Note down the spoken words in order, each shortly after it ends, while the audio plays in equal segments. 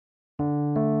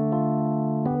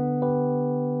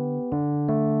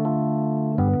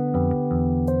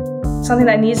something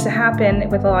that needs to happen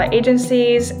with a lot of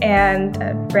agencies and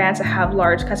brands that have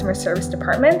large customer service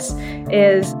departments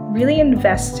is really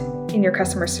invest in your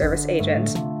customer service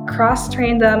agents.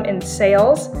 Cross-train them in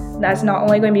sales. That's not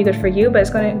only going to be good for you, but it's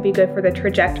going to be good for the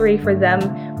trajectory for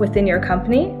them within your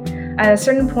company. At a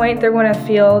certain point, they're going to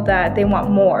feel that they want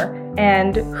more.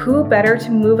 And who better to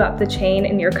move up the chain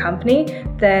in your company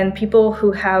than people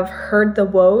who have heard the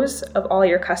woes of all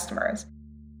your customers?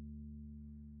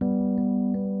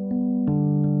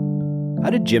 How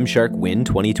did Gymshark win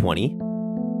 2020?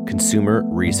 Consumer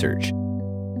research.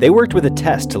 They worked with a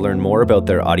test to learn more about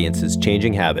their audience's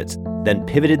changing habits, then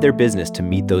pivoted their business to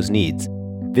meet those needs.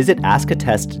 Visit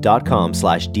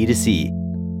askatest.com/D2C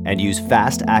and use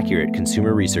fast, accurate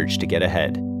consumer research to get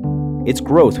ahead. It's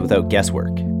growth without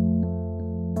guesswork.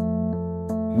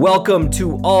 Welcome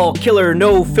to All Killer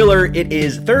No Filler. It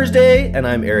is Thursday, and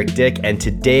I'm Eric Dick, and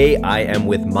today I am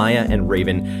with Maya and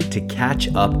Raven to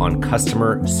catch up on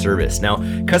customer service. Now,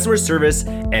 customer service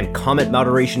and comment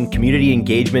moderation, community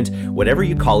engagement, whatever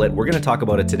you call it, we're going to talk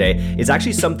about it today, is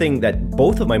actually something that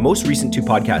both of my most recent two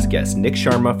podcast guests, Nick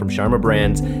Sharma from Sharma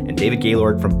Brands and David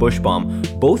Gaylord from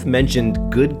Bushbalm, both mentioned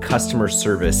good customer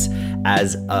service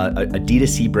as a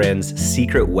D2C brand's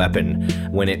secret weapon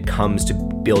when it comes to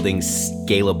building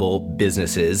scalable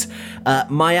businesses.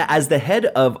 Maya, as the head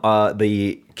of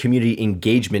the community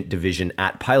engagement division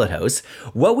at Pilot House,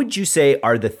 what would you say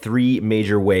are the three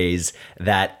major ways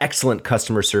that excellent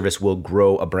customer service will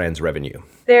grow a brand's revenue?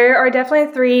 There are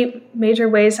definitely three major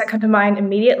ways that come to mind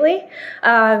immediately.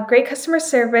 Great customer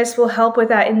service will help with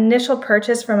that initial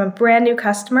purchase from a brand new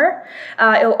customer.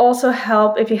 It'll also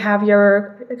help if you have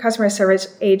your customer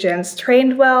service agents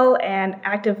trained well and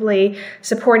actively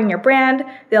supporting your brand.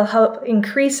 They'll help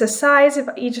increase the size of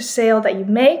each sale that you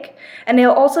make. And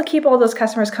they'll also keep all those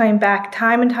customers coming back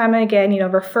time and time again,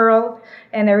 referral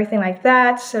and everything like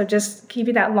that. So just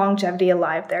keeping that longevity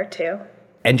alive there too.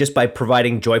 And just by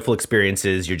providing joyful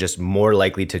experiences, you're just more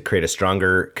likely to create a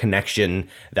stronger connection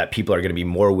that people are going to be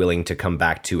more willing to come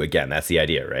back to again. That's the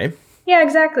idea, right? Yeah,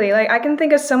 exactly. Like I can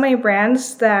think of so many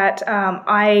brands that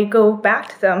I go back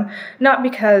to them, not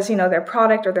because, their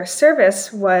product or their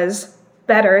service was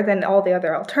better than all the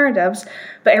other alternatives,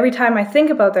 but every time I think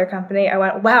about their company, I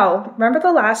went, wow, remember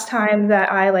the last time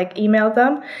that I emailed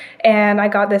them and I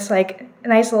got this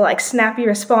nice little snappy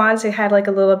response. It had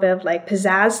a little bit of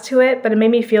pizzazz to it, but it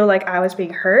made me feel like I was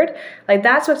being heard.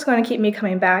 That's what's going to keep me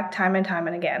coming back time and time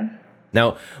and again.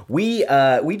 Now, we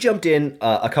jumped in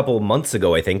a couple of months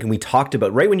ago, I think, and we talked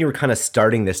about, right when you were kind of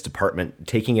starting this department,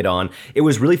 taking it on, it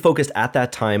was really focused at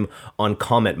that time on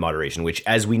comment moderation, which,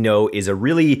 as we know, is a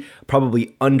really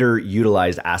probably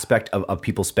underutilized aspect of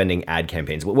people spending ad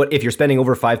campaigns. If you're spending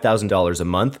over $5,000 a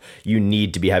month, you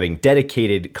need to be having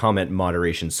dedicated comment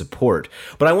moderation support.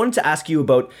 But I wanted to ask you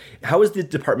about how is the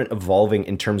department evolving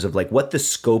in terms of what the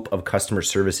scope of customer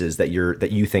service is that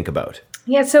you think about?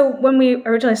 Yeah, so when we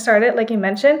originally started, like you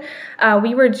mentioned,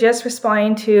 we were just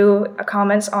responding to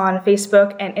comments on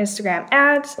Facebook and Instagram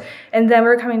ads. And then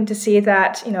we're coming to see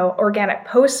that, organic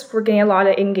posts were getting a lot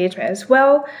of engagement as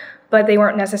well, but they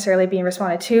weren't necessarily being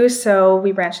responded to. So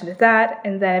we branched into that.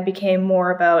 And then it became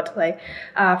more about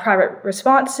private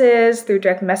responses through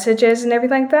direct messages and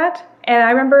everything like that. And I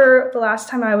remember the last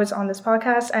time I was on this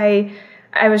podcast,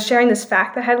 I was sharing this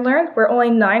fact that I had learned where only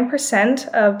 9%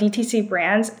 of DTC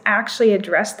brands actually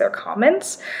address their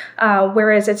comments,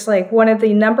 whereas it's one of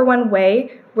the number one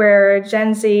way where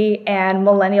Gen Z and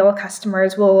millennial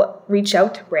customers will reach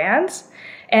out to brands.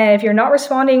 And if you're not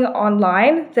responding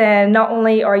online, then not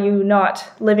only are you not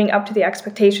living up to the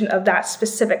expectation of that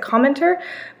specific commenter,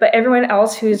 but everyone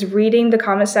else who's reading the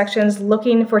comment sections,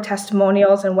 looking for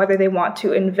testimonials and whether they want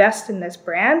to invest in this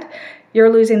brand,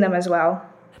 you're losing them as well.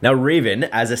 Now, Raven,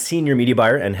 as a senior media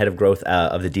buyer and head of growth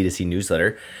of the D2C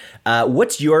newsletter,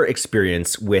 what's your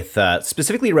experience with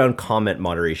specifically around comment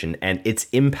moderation and its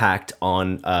impact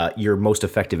on your most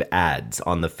effective ads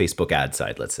on the Facebook ad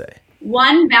side, let's say?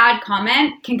 One bad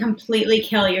comment can completely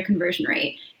kill your conversion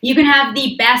rate. You can have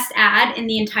the best ad in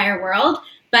the entire world,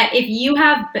 but if you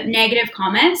have negative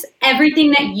comments,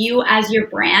 everything that you as your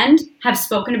brand have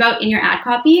spoken about in your ad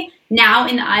copy, now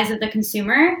in the eyes of the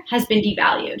consumer, has been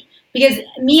devalued. Because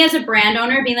me as a brand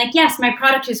owner being yes, my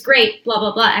product is great, blah,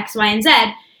 blah, blah, X, Y, and Z.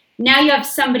 Now you have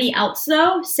somebody else,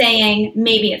 though, saying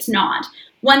maybe it's not.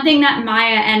 One thing that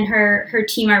Maya and her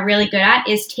team are really good at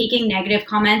is taking negative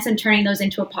comments and turning those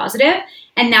into a positive.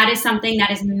 And that is something that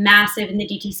is massive in the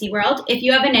DTC world. If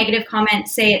you have a negative comment,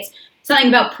 say it's something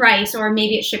about price or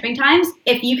maybe it's shipping times,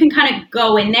 if you can kind of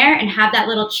go in there and have that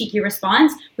little cheeky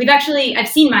response, I've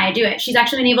seen Maya do it. She's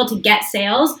actually been able to get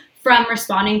sales from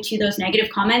responding to those negative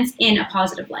comments in a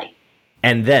positive light.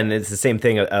 And then it's the same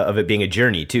thing of it being a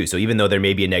journey too. So even though there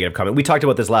may be a negative comment, we talked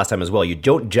about this last time as well. You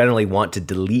don't generally want to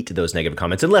delete those negative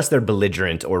comments unless they're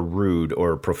belligerent or rude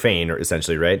or profane, or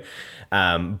essentially, right?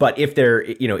 But if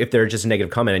they're just a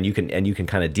negative comment and you can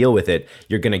kind of deal with it,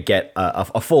 you're going to get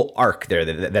a full arc there.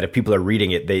 That if people are reading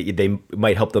it, they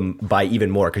might help them buy even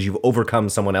more because you've overcome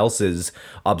someone else's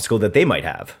obstacle that they might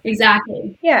have.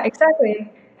 Exactly. Yeah,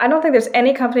 exactly. I don't think there's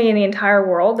any company in the entire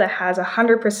world that has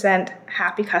 100%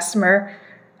 happy customer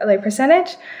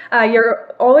percentage.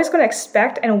 You're always going to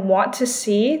expect and want to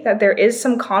see that there is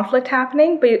some conflict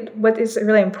happening, but what is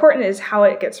really important is how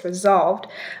it gets resolved.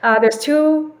 There's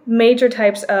two major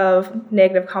types of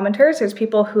negative commenters. There's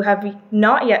people who have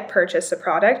not yet purchased the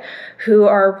product, who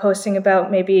are posting about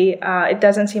maybe it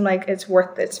doesn't seem like it's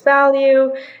worth its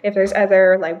value, if there's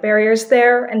other barriers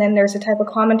there. And then there's a type of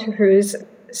commenter who's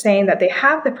saying that they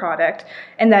have the product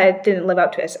and that it didn't live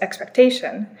up to its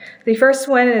expectation. The first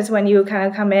one is when you kind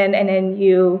of come in and then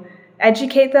you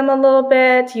educate them a little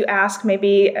bit. You ask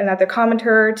maybe another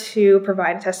commenter to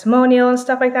provide a testimonial and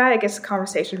stuff like that. It gets the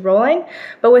conversation rolling.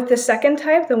 But with the second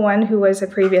type, the one who was a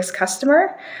previous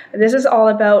customer, this is all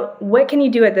about what can you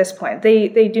do at this point? They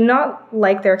do not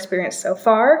like their experience so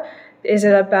far. Is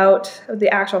it about the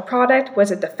actual product? Was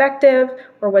it defective?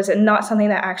 Or was it not something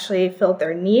that actually filled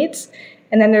their needs?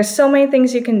 And then there's so many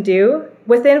things you can do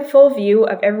within full view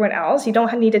of everyone else. You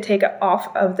don't need to take it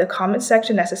off of the comment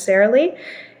section necessarily.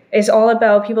 It's all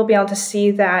about people being able to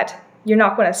see that you're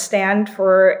not going to stand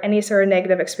for any sort of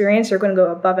negative experience. You're going to go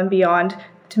above and beyond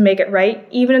to make it right,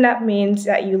 even if that means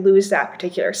that you lose that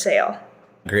particular sale.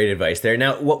 Great advice there.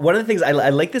 Now, one of the things I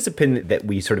like this opinion that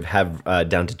we sort of have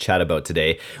down to chat about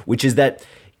today, which is that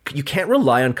you can't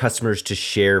rely on customers to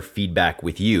share feedback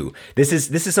with you. This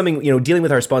is something, dealing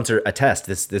with our sponsor, Attest,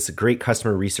 this great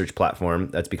customer research platform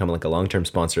that's become like a long-term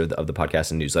sponsor of the podcast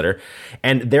and newsletter.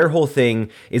 And their whole thing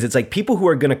is it's like people who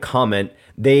are going to comment,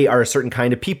 they are a certain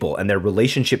kind of people and their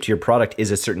relationship to your product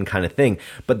is a certain kind of thing.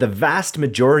 But the vast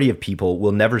majority of people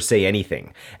will never say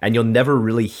anything and you'll never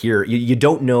really hear, you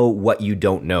don't know what you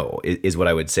don't know is what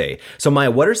I would say. So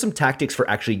Maya, what are some tactics for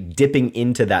actually dipping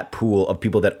into that pool of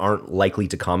people that aren't likely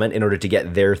to comment in order to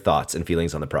get their thoughts and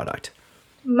feelings on the product?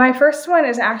 My first one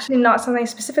is actually not something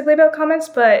specifically about comments,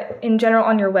 but in general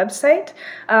on your website.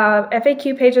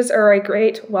 FAQ pages are a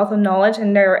great wealth of knowledge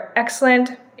and they're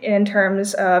excellent in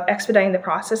terms of expediting the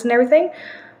process and everything.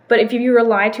 But if you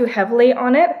rely too heavily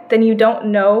on it, then you don't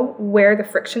know where the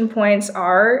friction points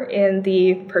are in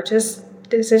the purchase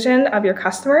decision of your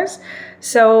customers.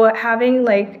 So having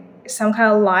some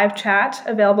kind of live chat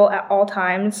available at all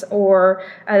times or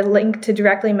a link to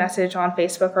directly message on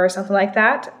Facebook or something like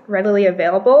that readily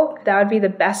available, that would be the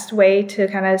best way to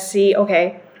kind of see,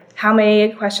 okay, how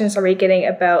many questions are we getting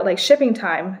about shipping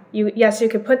time? You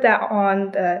could put that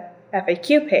on the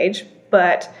FAQ page,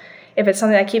 but if it's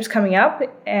something that keeps coming up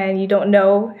and you don't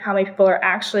know how many people are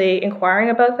actually inquiring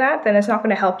about that, then it's not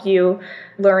going to help you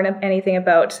learn anything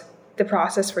about the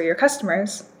process for your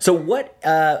customers. So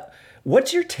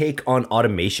what's your take on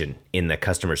automation in the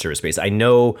customer service space? I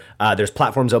know there's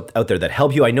platforms out there that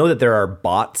help you. I know that there are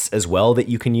bots as well that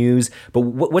you can use, but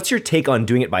what's your take on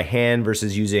doing it by hand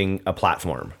versus using a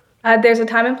platform? There's a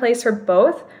time and place for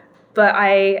both, but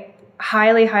I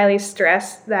highly, highly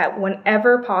stress that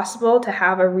whenever possible to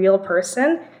have a real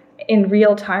person in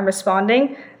real time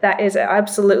responding, that is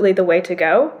absolutely the way to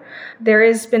go. There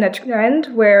has been a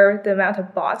trend where the amount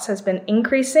of bots has been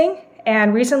increasing.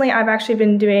 And recently I've actually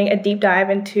been doing a deep dive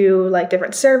into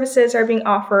different services that are being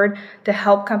offered to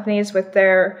help companies with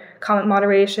their comment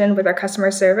moderation, with their customer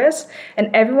service.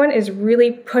 And everyone is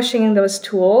really pushing those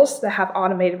tools that have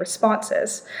automated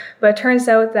responses. But it turns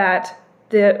out that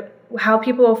how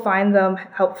people will find them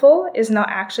helpful is not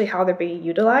actually how they're being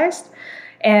utilized.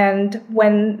 And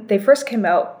when they first came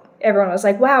out, everyone was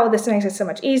like, wow, this makes it so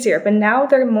much easier. But now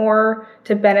they're more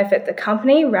to benefit the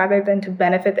company rather than to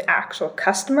benefit the actual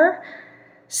customer.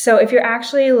 So if you're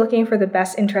actually looking for the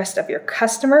best interest of your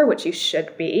customer, which you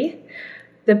should be,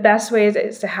 the best way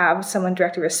is to have someone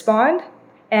directly respond.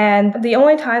 And the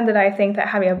only time that I think that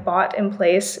having a bot in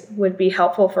place would be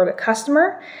helpful for the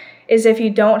customer is if you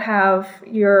don't have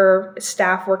your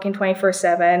staff working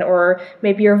 24/7, or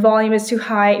maybe your volume is too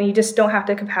high and you just don't have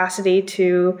the capacity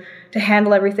to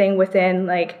handle everything within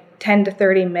 10 to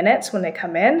 30 minutes when they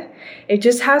come in. It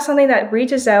just has something that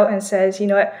reaches out and says, you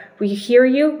know what, we hear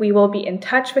you, we will be in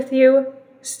touch with you,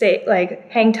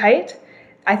 hang tight.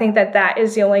 I think that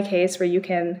is the only case where you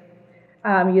can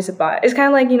use a bot. It's kind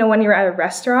of when you're at a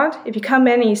restaurant, if you come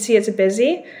in and you see it's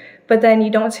busy, but then you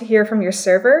don't hear from your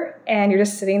server and you're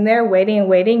just sitting there waiting and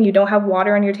waiting. You don't have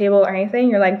water on your table or anything.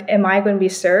 You're like, am I going to be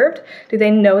served? Do they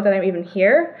know that I'm even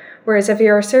here? Whereas if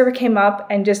your server came up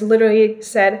and just literally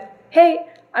said, hey,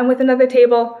 I'm with another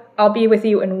table, I'll be with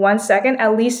you in 1 second,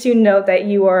 at least you know that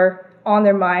you are on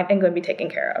their mind and going to be taken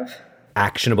care of.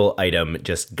 Actionable item,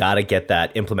 just gotta get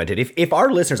that implemented. If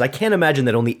our listeners, I can't imagine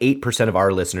that only 8% of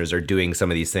our listeners are doing some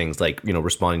of these things, like,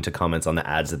 responding to comments on the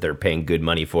ads that they're paying good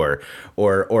money for,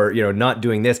 or not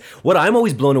doing this. What I'm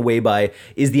always blown away by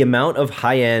is the amount of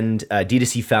high-end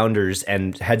D2C founders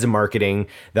and heads of marketing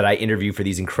that I interview for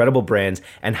these incredible brands,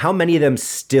 and how many of them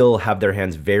still have their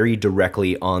hands very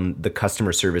directly on the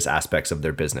customer service aspects of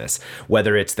their business,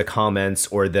 whether it's the comments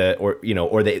or the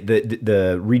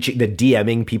reaching, the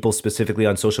DMing people specifically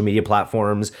on social media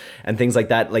platforms and things like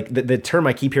that. Like the term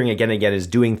I keep hearing again and again is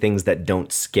doing things that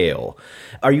don't scale.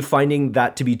 Are you finding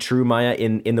that to be true, Maya,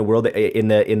 in the world, in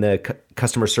the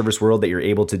customer service world, that you're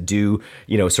able to do,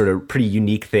 sort of pretty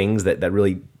unique things that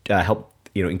really help,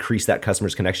 increase that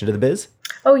customer's connection to the biz?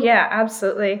 Oh yeah,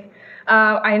 absolutely.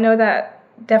 I know that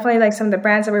definitely, like, some of the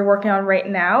brands that we're working on right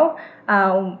now,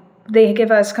 they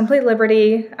give us complete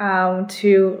liberty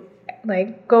to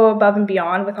like go above and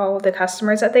beyond with all of the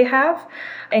customers that they have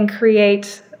and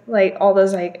create like all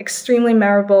those like extremely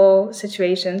memorable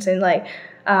situations. And like,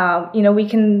 we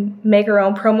can make our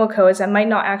own promo codes that might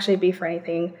not actually be for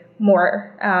anything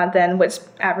more than what's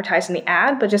advertised in the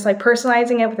ad, but just like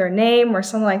personalizing it with their name or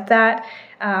something like that.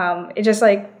 It just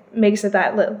like makes it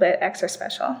that little bit extra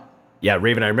special. Yeah,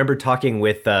 Raven, I remember talking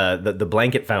with the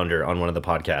Blanket founder on one of the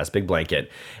podcasts, Big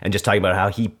Blanket, and just talking about how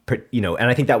he, and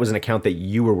I think that was an account that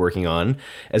you were working on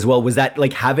as well. Was that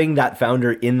like having that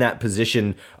founder in that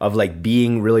position of like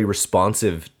being really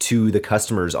responsive to the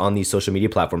customers on these social media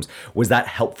platforms? Was that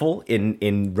helpful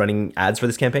in running ads for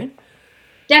this campaign?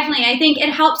 Definitely. I think it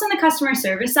helps on the customer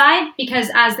service side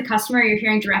because as the customer, you're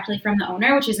hearing directly from the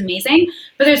owner, which is amazing.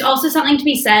 But there's also something to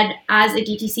be said as a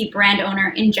DTC brand owner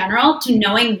in general to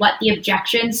knowing what the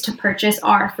objections to purchase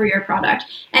are for your product.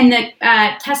 And the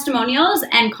testimonials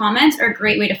and comments are a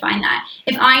great way to find that.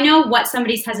 If I know what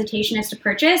somebody's hesitation is to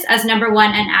purchase as number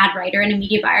one, an ad writer and a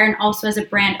media buyer, and also as a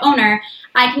brand owner,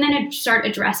 I can then start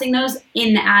addressing those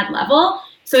in the ad level.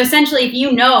 So essentially, if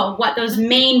you know what those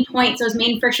main points, those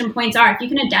main friction points are, if you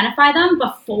can identify them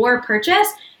before purchase,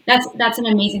 that's an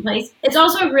amazing place. It's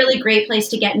also a really great place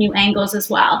to get new angles as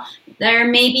well. There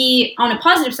may be, on a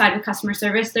positive side with customer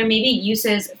service, there may be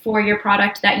uses for your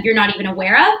product that you're not even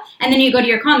aware of. And then you go to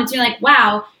your comments, and you're like,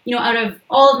 wow, out of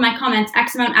all of my comments,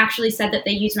 X amount actually said that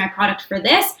they used my product for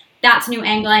this. That's a new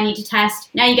angle I need to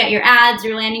test. Now you get your ads,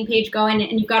 your landing page going,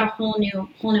 and you've got a whole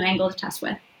new angle to test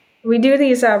with. We do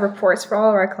these reports for all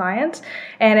of our clients,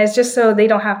 and it's just so they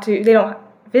don't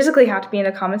physically have to be in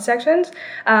the comment sections,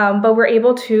 but we're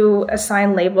able to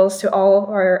assign labels to all of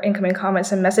our incoming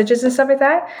comments and messages and stuff like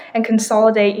that, and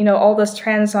consolidate, all those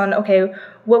trends on, okay,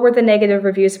 what were the negative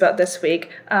reviews about this week?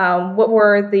 What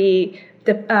were the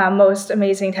most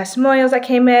amazing testimonials that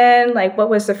came in, like what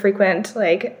was the frequent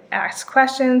like asked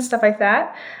questions, stuff like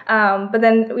that. But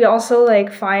then we also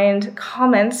like find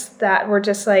comments that were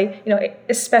just like,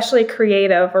 especially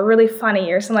creative or really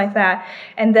funny or something like that.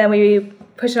 And then we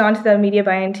push it onto the media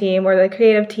buying team or the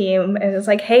creative team, and it's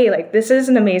like, hey, like this is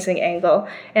an amazing angle.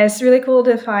 And it's really cool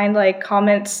to find like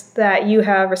comments that you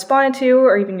have responded to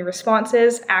or even your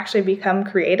responses actually become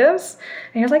creatives.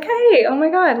 And you're like, hey, oh my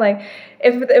God, like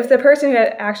if the person who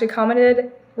had actually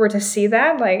commented were to see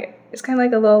that, like it's kind of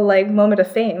like a little like moment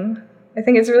of fame. I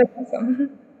think it's really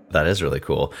awesome. That is really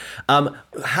cool.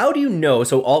 How do you know,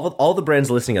 so all the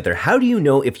brands listening out there, how do you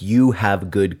know if you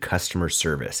have good customer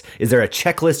service? Is there a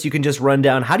checklist you can just run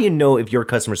down? How do you know if your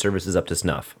customer service is up to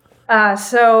snuff?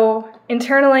 So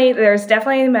internally, there's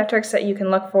definitely metrics that you can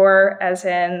look for, as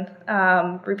in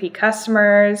repeat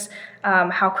customers,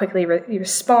 how quickly you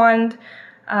respond,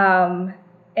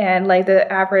 and like the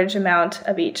average amount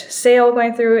of each sale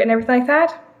going through and everything like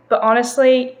that. But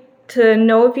honestly, to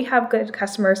know if you have good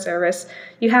customer service,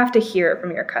 you have to hear it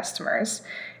from your customers.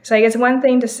 So I guess one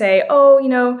thing to say,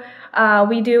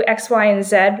 we do X, Y, and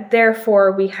Z,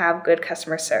 therefore we have good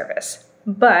customer service.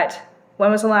 But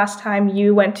when was the last time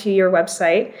you went to your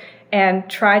website and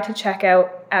tried to check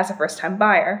out as a first-time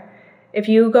buyer? If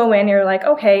you go in, you're like,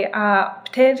 okay,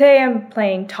 today I'm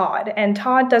playing Todd, and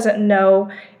Todd doesn't know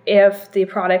if the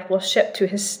product will ship to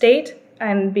his state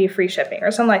and be free shipping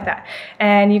or something like that.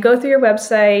 And you go through your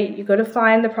website, you go to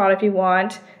find the product you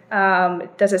want.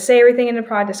 Does it say everything in the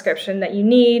product description that you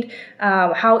need?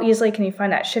 How easily can you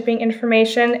find that shipping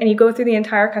information? And you go through the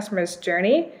entire customer's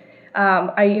journey.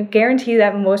 I guarantee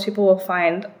that most people will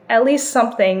find at least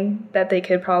something that they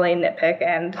could probably nitpick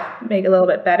and make a little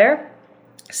bit better.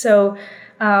 So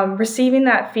receiving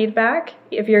that feedback,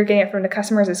 if you're getting it from the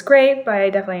customers, is great, but I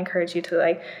definitely encourage you to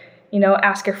like,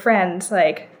 ask your friends,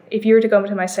 like, if you were to go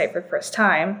to my site for the first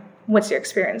time, what's your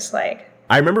experience like?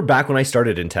 I remember back when I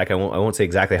started in tech, I won't say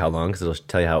exactly how long because it'll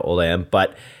tell you how old I am,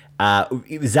 but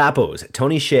Zappos,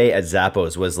 Tony Hsieh at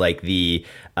Zappos was like the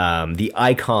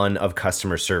icon of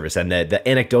customer service, and the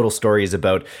anecdotal stories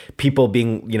about people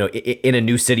being, in a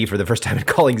new city for the first time and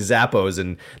calling Zappos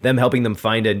and them helping them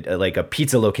find a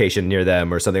pizza location near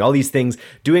them or something. All these things,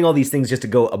 doing all these things just to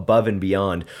go above and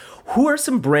beyond. Who are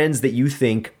some brands that you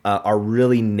think are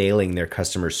really nailing their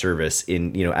customer service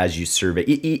in, as you survey,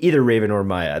 either Raven or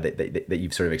Maya, that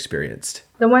you've sort of experienced?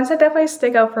 The ones that definitely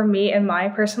stick out for me in my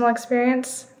personal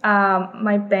experience,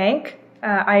 my bank,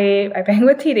 I bank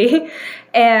with TD,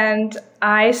 and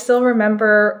I still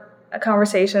remember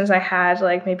conversations I had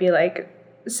maybe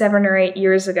 7 or 8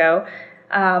 years ago,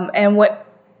 and what,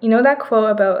 that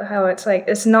quote about how it's like,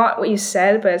 it's not what you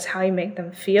said, but it's how you make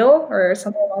them feel, or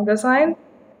something along those lines.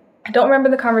 I don't remember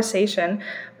the conversation,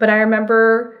 but I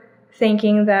remember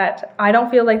thinking that I don't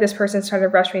feel like this person's trying to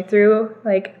rush me through,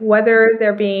 whether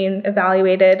they're being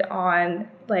evaluated on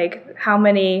how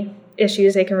many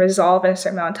issues they can resolve in a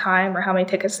certain amount of time or how many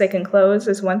tickets they can close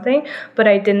is one thing, but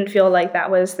I didn't feel like that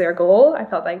was their goal. I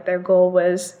felt like their goal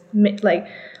was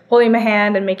holding my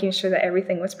hand and making sure that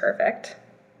everything was perfect.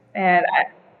 And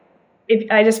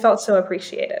I just felt so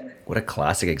appreciated. What a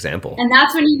classic example. And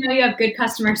that's when you know you have good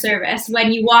customer service.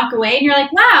 When you walk away and you're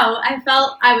like, wow, I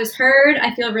felt I was heard.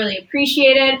 I feel really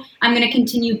appreciated. I'm going to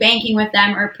continue banking with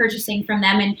them or purchasing from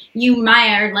them. And you,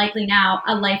 Maya, are likely now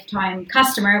a lifetime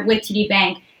customer with TD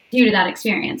Bank due to that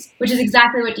experience, which is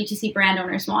exactly what D2C brand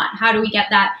owners want. How do we get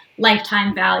that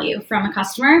lifetime value from a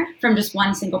customer from just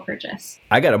one single purchase?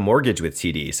 I got a mortgage with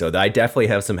TD, so I definitely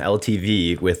have some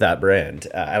LTV with that brand.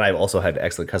 And I've also had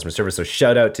excellent customer service. So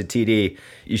shout out to TD.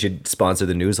 You should sponsor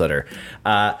the newsletter.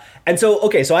 And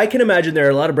so I can imagine there are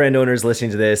a lot of brand owners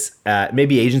listening to this,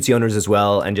 maybe agency owners as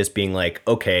well, and just being like,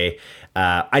 okay,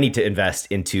 I need to invest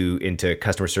into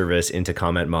customer service, into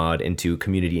comment mod, into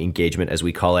community engagement, as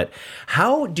we call it.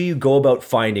 How do you go about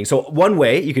finding? So one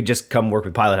way, you could just come work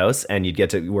with Pilot House and you'd get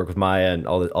to work with Maya and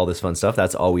all this fun stuff.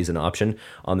 That's always an option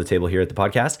on the table here at the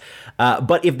podcast.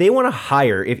 But if they want to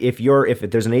hire,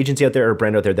 if there's an agency out there or a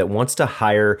brand out there that wants to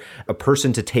hire a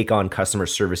person to take on customer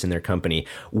service in their company,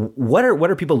 what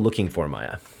are people looking for,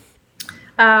 Maya?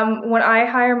 When I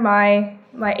hire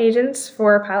my agents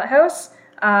for Pilot House,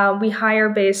 we hire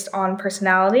based on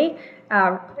personality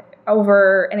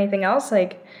over anything else.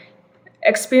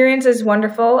 Experience is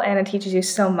wonderful and it teaches you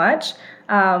so much,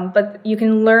 but you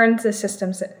can learn the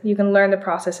systems, you can learn the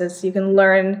processes, you can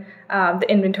learn the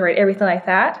inventory, everything like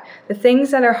that. The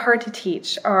things that are hard to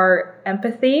teach are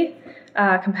empathy,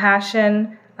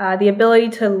 compassion, the ability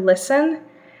to listen,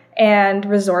 and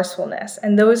resourcefulness.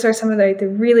 And those are some of the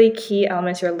really key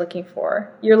elements you're looking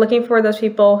for. You're looking for those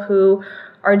people who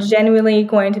are genuinely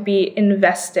going to be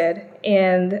invested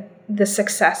in the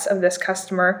success of this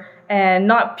customer, and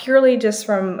not purely just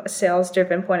from a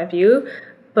sales-driven point of view,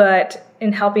 but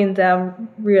in helping them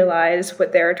realize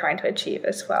what they're trying to achieve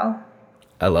as well.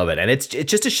 I love it. And it's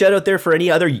just a shout out there for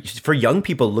for young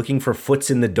people looking for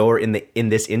foots in the door in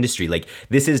this industry.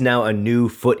 This is now a new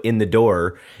foot in the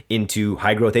door into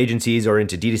high growth agencies or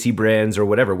into D2C brands or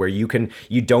whatever, where you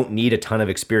don't need a ton of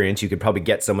experience. You could probably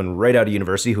get someone right out of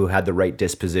university who had the right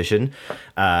disposition.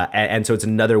 And so it's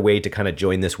another way to kind of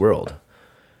join this world.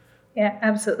 Yeah,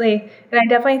 absolutely. And I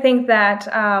definitely think that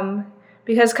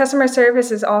because customer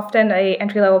service is often a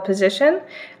entry-level position,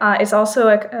 it's also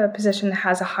a position that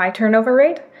has a high turnover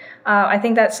rate. I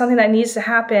think that's something that needs to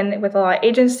happen with a lot of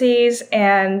agencies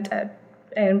and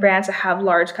brands that have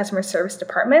large customer service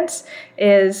departments,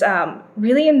 is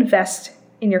really invest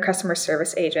in your customer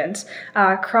service agents.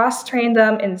 Cross-train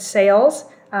them in sales.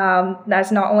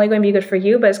 That's not only going to be good for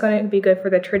you, but it's going to be good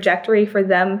for the trajectory for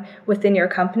them within your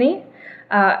company.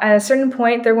 At a certain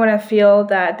point, they're going to feel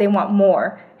that they want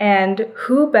more. And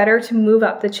who better to move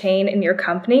up the chain in your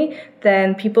company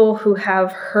than people who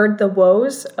have heard the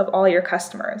woes of all your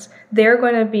customers? They're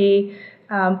going to be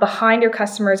behind your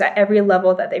customers at every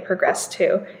level that they progress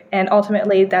to. And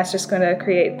ultimately, that's just going to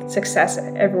create success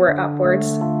everywhere upwards.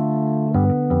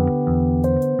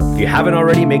 If you haven't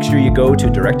already, make sure you go to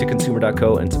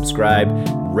directtoconsumer.co and subscribe.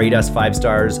 Rate us 5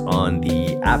 stars on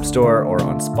the App Store or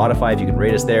on Spotify if you can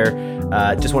rate us there.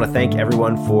 Just want to thank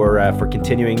everyone for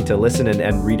continuing to listen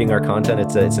and reading our content.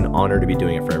 It's an honor to be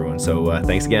doing it for everyone. So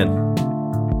thanks again.